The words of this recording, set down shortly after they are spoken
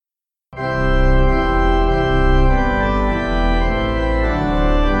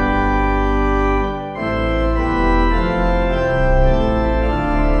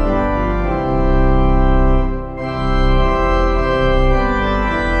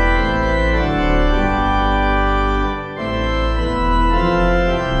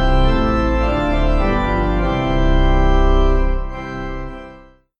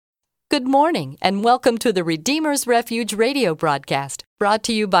morning, and welcome to the Redeemer's Refuge radio broadcast, brought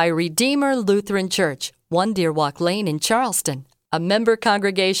to you by Redeemer Lutheran Church, 1 Deer Walk Lane in Charleston, a member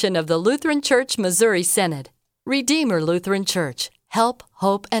congregation of the Lutheran Church Missouri Synod. Redeemer Lutheran Church, help,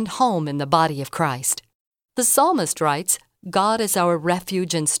 hope, and home in the body of Christ. The psalmist writes, God is our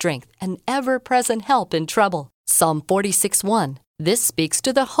refuge and strength, an ever-present help in trouble. Psalm 46:1. This speaks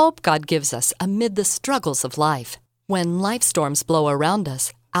to the hope God gives us amid the struggles of life. When life storms blow around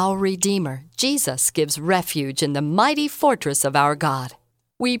us, our Redeemer, Jesus, gives refuge in the mighty fortress of our God.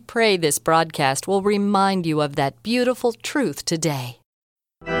 We pray this broadcast will remind you of that beautiful truth today.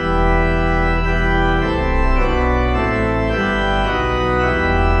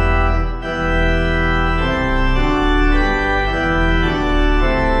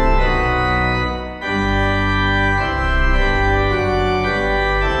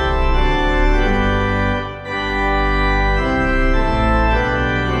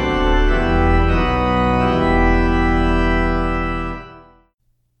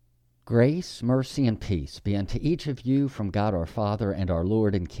 Grace, mercy, and peace be unto each of you from God our Father and our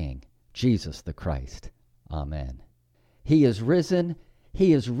Lord and King, Jesus the Christ. Amen. He is risen.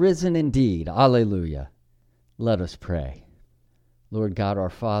 He is risen indeed. Alleluia. Let us pray. Lord God our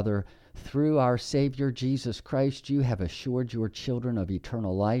Father, through our Savior Jesus Christ, you have assured your children of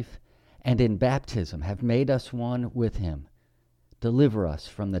eternal life, and in baptism have made us one with him. Deliver us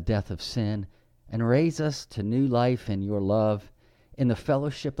from the death of sin, and raise us to new life in your love, in the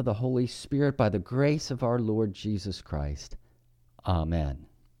fellowship of the Holy Spirit, by the grace of our Lord Jesus Christ. Amen.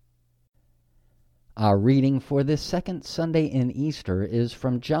 Our reading for this second Sunday in Easter is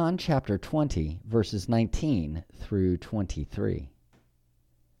from John chapter 20, verses 19 through 23.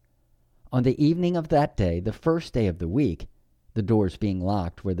 On the evening of that day, the first day of the week, the doors being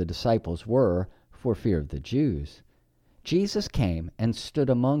locked where the disciples were for fear of the Jews, Jesus came and stood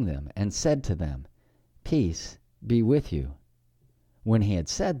among them and said to them, Peace be with you. When he had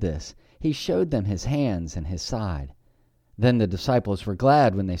said this, he showed them his hands and his side. Then the disciples were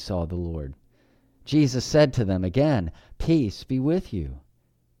glad when they saw the Lord. Jesus said to them again, Peace be with you.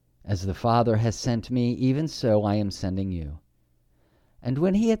 As the Father has sent me, even so I am sending you. And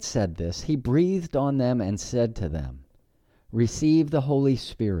when he had said this, he breathed on them and said to them, Receive the Holy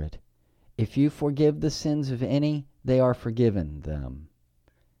Spirit. If you forgive the sins of any, they are forgiven them.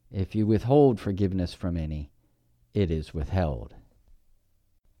 If you withhold forgiveness from any, it is withheld.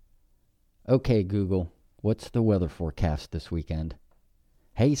 Okay, Google, what's the weather forecast this weekend?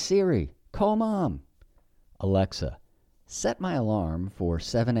 Hey Siri, call Mom. Alexa, set my alarm for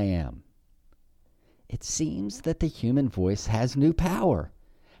 7 a.m. It seems that the human voice has new power.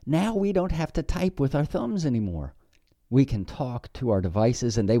 Now we don't have to type with our thumbs anymore. We can talk to our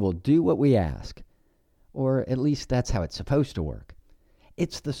devices and they will do what we ask. Or at least that's how it's supposed to work.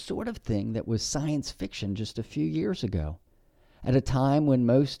 It's the sort of thing that was science fiction just a few years ago. At a time when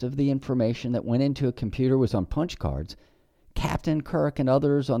most of the information that went into a computer was on punch cards, Captain Kirk and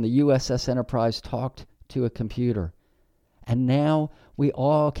others on the USS Enterprise talked to a computer. And now we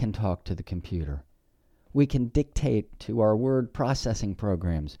all can talk to the computer. We can dictate to our word processing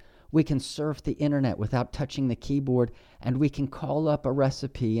programs. We can surf the internet without touching the keyboard, and we can call up a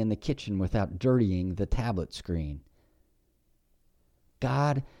recipe in the kitchen without dirtying the tablet screen.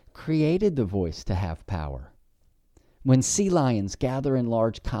 God created the voice to have power. When sea lions gather in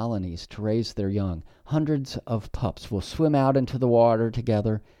large colonies to raise their young, hundreds of pups will swim out into the water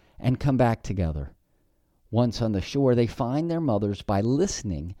together and come back together. Once on the shore, they find their mothers by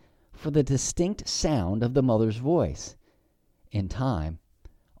listening for the distinct sound of the mother's voice. In time,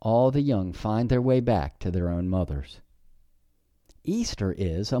 all the young find their way back to their own mothers. Easter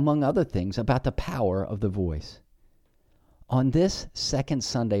is, among other things, about the power of the voice. On this second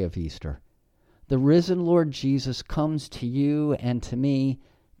Sunday of Easter, the risen Lord Jesus comes to you and to me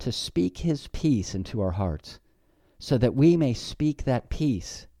to speak his peace into our hearts, so that we may speak that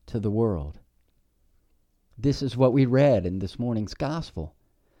peace to the world. This is what we read in this morning's gospel.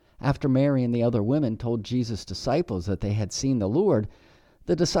 After Mary and the other women told Jesus' disciples that they had seen the Lord,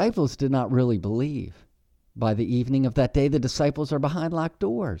 the disciples did not really believe. By the evening of that day, the disciples are behind locked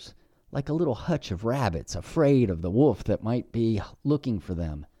doors, like a little hutch of rabbits, afraid of the wolf that might be looking for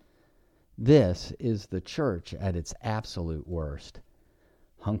them. This is the church at its absolute worst.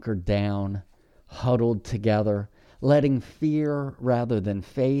 Hunkered down, huddled together, letting fear rather than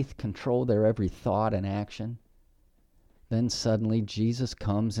faith control their every thought and action. Then suddenly Jesus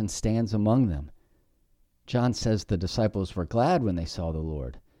comes and stands among them. John says the disciples were glad when they saw the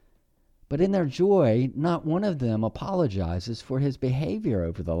Lord. But in their joy, not one of them apologizes for his behavior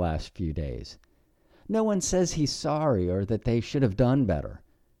over the last few days. No one says he's sorry or that they should have done better.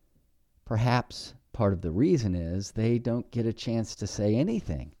 Perhaps part of the reason is they don't get a chance to say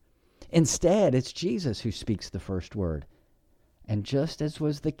anything. Instead, it's Jesus who speaks the first word. And just as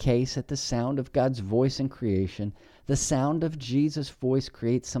was the case at the sound of God's voice in creation, the sound of Jesus' voice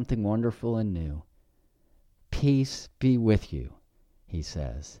creates something wonderful and new. Peace be with you, he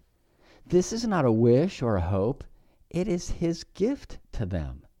says. This is not a wish or a hope. It is his gift to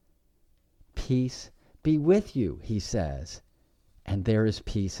them. Peace be with you, he says. And there is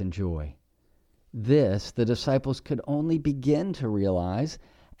peace and joy. This the disciples could only begin to realize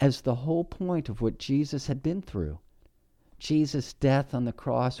as the whole point of what Jesus had been through. Jesus' death on the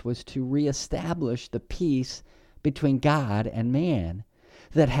cross was to reestablish the peace between God and man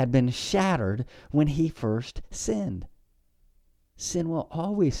that had been shattered when he first sinned. Sin will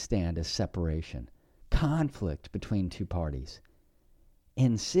always stand as separation, conflict between two parties.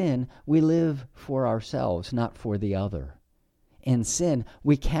 In sin, we live for ourselves, not for the other. In sin,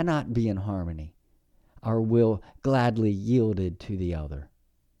 we cannot be in harmony. Our will gladly yielded to the other.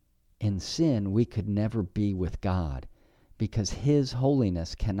 In sin, we could never be with God, because his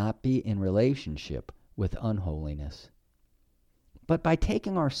holiness cannot be in relationship with unholiness. But by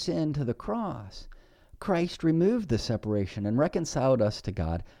taking our sin to the cross, Christ removed the separation and reconciled us to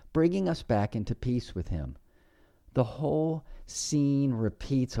God, bringing us back into peace with him. The whole scene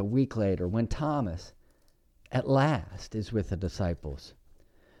repeats a week later when Thomas, at last, is with the disciples.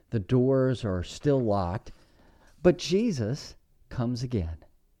 The doors are still locked, but Jesus comes again.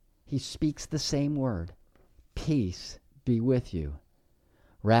 He speaks the same word, peace be with you.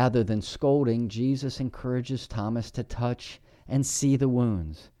 Rather than scolding, Jesus encourages Thomas to touch and see the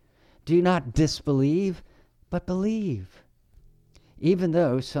wounds. Do not disbelieve, but believe. Even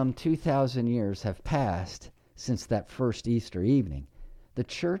though some 2,000 years have passed since that first Easter evening, the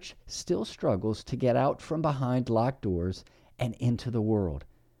church still struggles to get out from behind locked doors and into the world.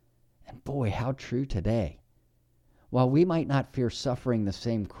 And boy, how true today. While we might not fear suffering the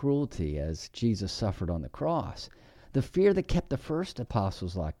same cruelty as Jesus suffered on the cross, the fear that kept the first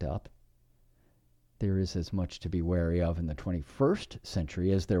apostles locked up, there is as much to be wary of in the 21st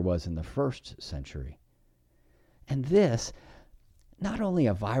century as there was in the first century. And this, not only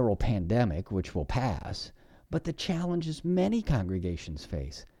a viral pandemic, which will pass, but the challenges many congregations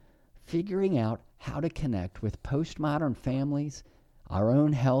face, figuring out how to connect with postmodern families, our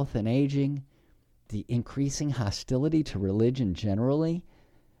own health and aging, the increasing hostility to religion generally,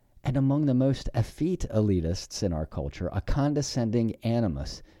 and among the most effete elitists in our culture, a condescending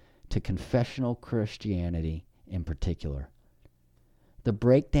animus to confessional Christianity in particular. The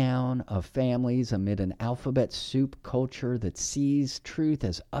breakdown of families amid an alphabet soup culture that sees truth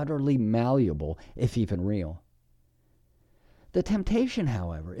as utterly malleable, if even real. The temptation,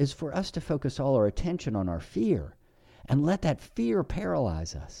 however, is for us to focus all our attention on our fear and let that fear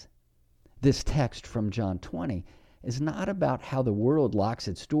paralyze us. This text from John 20 is not about how the world locks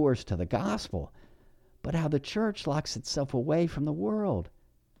its doors to the gospel, but how the church locks itself away from the world.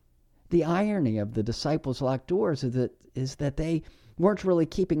 The irony of the disciples' locked doors is that they weren't really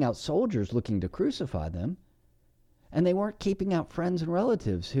keeping out soldiers looking to crucify them, and they weren't keeping out friends and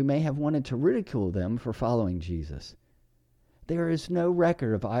relatives who may have wanted to ridicule them for following Jesus. There is no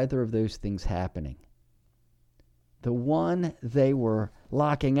record of either of those things happening. The one they were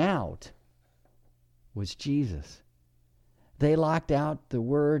locking out was Jesus. They locked out the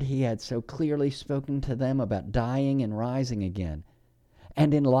word he had so clearly spoken to them about dying and rising again.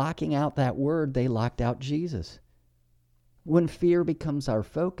 And in locking out that word, they locked out Jesus. When fear becomes our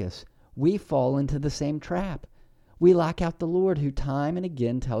focus, we fall into the same trap. We lock out the Lord who time and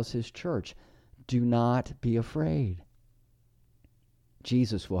again tells his church, do not be afraid.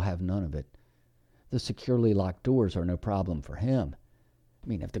 Jesus will have none of it. The securely locked doors are no problem for him. I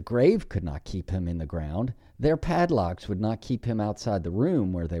mean, if the grave could not keep him in the ground, their padlocks would not keep him outside the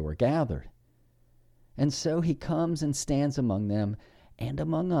room where they were gathered. And so he comes and stands among them and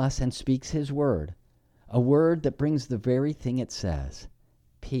among us and speaks his word, a word that brings the very thing it says,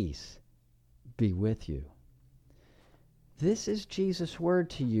 peace be with you. This is Jesus' word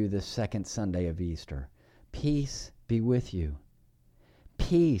to you this second Sunday of Easter. Peace be with you.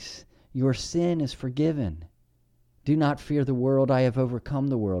 Peace, your sin is forgiven. Do not fear the world, I have overcome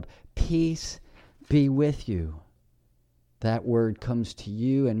the world. Peace be with you. That word comes to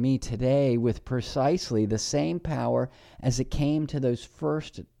you and me today with precisely the same power as it came to those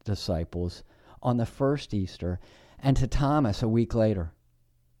first disciples on the first Easter and to Thomas a week later.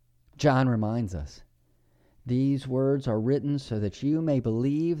 John reminds us, these words are written so that you may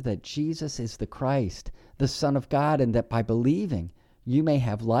believe that Jesus is the Christ, the Son of God, and that by believing you may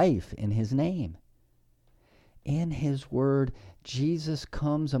have life in his name. In His Word, Jesus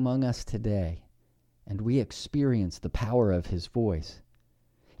comes among us today, and we experience the power of His voice.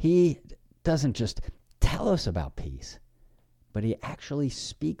 He doesn't just tell us about peace, but He actually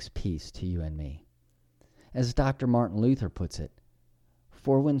speaks peace to you and me. As Dr. Martin Luther puts it,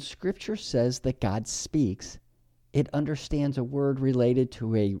 for when Scripture says that God speaks, it understands a word related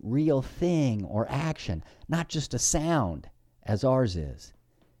to a real thing or action, not just a sound, as ours is.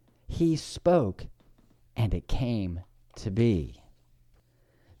 He spoke, and it came to be.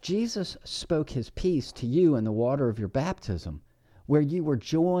 Jesus spoke His peace to you in the water of your baptism, where you were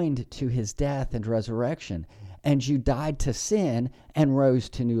joined to His death and resurrection, and you died to sin and rose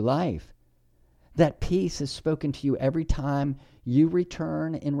to new life. That peace is spoken to you every time you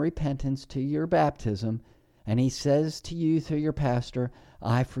return in repentance to your baptism, and He says to you through your pastor,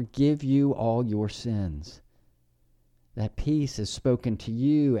 I forgive you all your sins. That peace is spoken to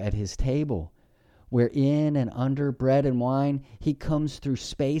you at His table, where in and under bread and wine, He comes through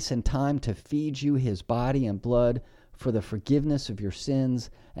space and time to feed you His body and blood for the forgiveness of your sins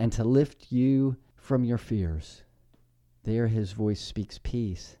and to lift you from your fears. There His voice speaks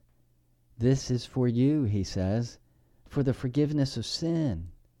peace. This is for you, He says, for the forgiveness of sin.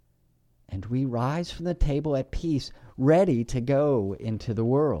 And we rise from the table at peace, ready to go into the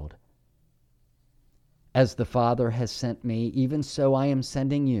world. As the Father has sent me, even so I am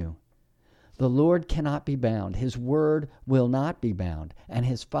sending you. The Lord cannot be bound. His word will not be bound, and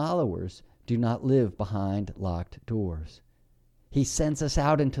His followers do not live behind locked doors. He sends us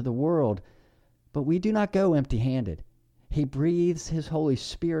out into the world, but we do not go empty-handed. He breathes His Holy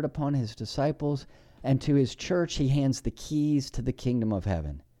Spirit upon His disciples, and to His church He hands the keys to the kingdom of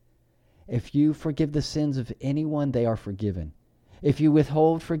heaven. If you forgive the sins of anyone, they are forgiven. If you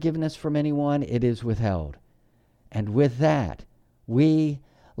withhold forgiveness from anyone, it is withheld. And with that, we,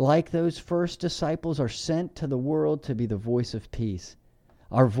 like those first disciples, are sent to the world to be the voice of peace.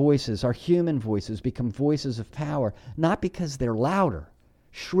 Our voices, our human voices, become voices of power, not because they're louder,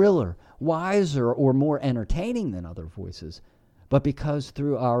 shriller, wiser, or more entertaining than other voices, but because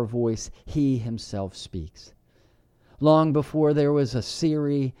through our voice He Himself speaks. Long before there was a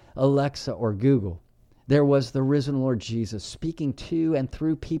Siri, Alexa, or Google, there was the risen Lord Jesus speaking to and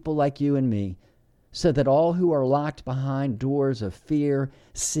through people like you and me, so that all who are locked behind doors of fear,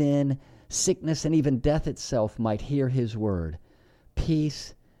 sin, sickness, and even death itself might hear His word.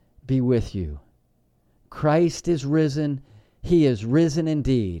 Peace be with you. Christ is risen. He is risen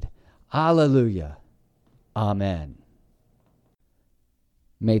indeed. Alleluia. Amen.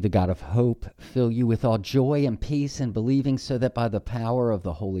 May the God of hope fill you with all joy and peace in believing, so that by the power of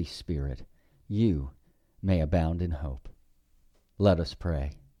the Holy Spirit you may abound in hope. Let us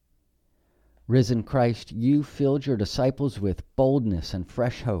pray. Risen Christ, you filled your disciples with boldness and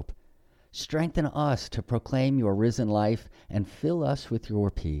fresh hope. Strengthen us to proclaim your risen life and fill us with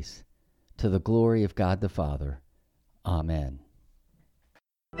your peace. To the glory of God the Father. Amen.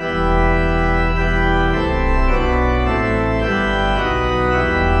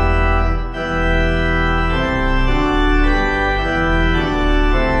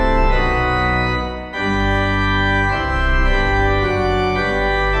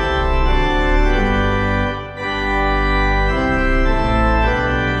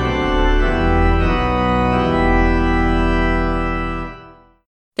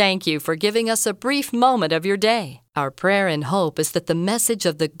 Thank you for giving us a brief moment of your day. Our prayer and hope is that the message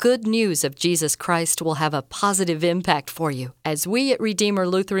of the good news of Jesus Christ will have a positive impact for you as we at Redeemer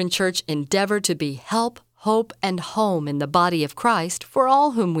Lutheran Church endeavor to be help, hope, and home in the body of Christ for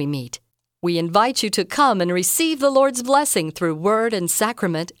all whom we meet. We invite you to come and receive the Lord's blessing through word and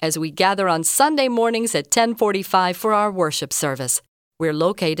sacrament as we gather on Sunday mornings at 10:45 for our worship service. We're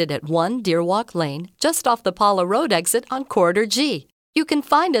located at 1 Deer Walk Lane, just off the Paula Road exit on Corridor G. You can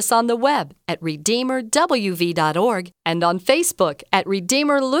find us on the web at redeemerwv.org and on Facebook at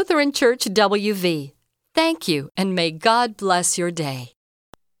Redeemer Lutheran Church WV. Thank you, and may God bless your day.